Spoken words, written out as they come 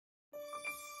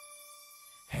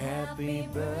Happy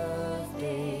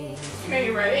birthday. Are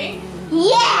you ready?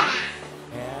 Yeah!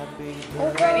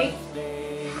 Ready?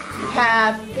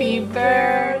 Happy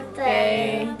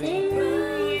birthday to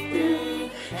you.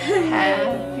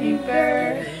 Happy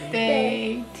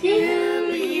birthday to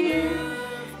you.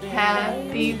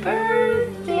 Happy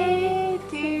birthday,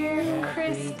 dear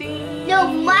Christine. No,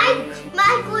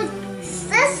 Michael's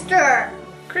sister.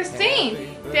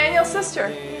 Christine, Daniel's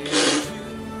sister.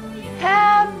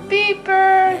 Happy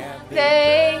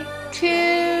birthday to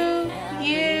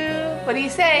you. What do you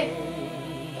say?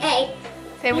 Hey.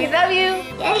 Say we love you.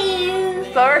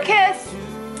 Hey. Blow her a kiss.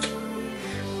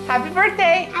 Happy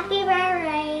birthday. Happy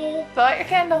birthday. Blow out your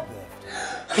candle.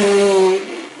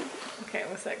 Okay,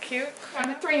 was that cute? 1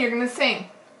 to 3, and you're gonna sing.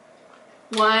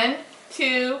 1,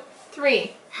 2,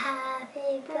 3.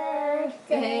 Happy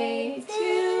birthday To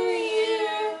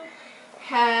you.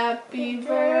 Happy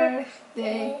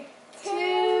birthday to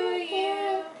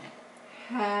you.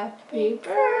 Happy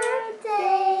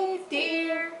birthday,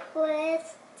 dear.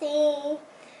 Christine.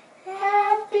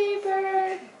 Happy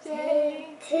birthday.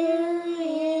 To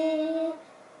you.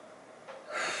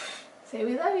 Say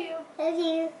we love you. Love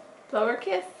you. Blow her a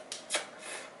kiss.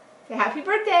 Say happy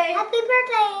birthday. Happy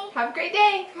birthday. Have a great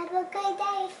day. Have a great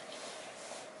day.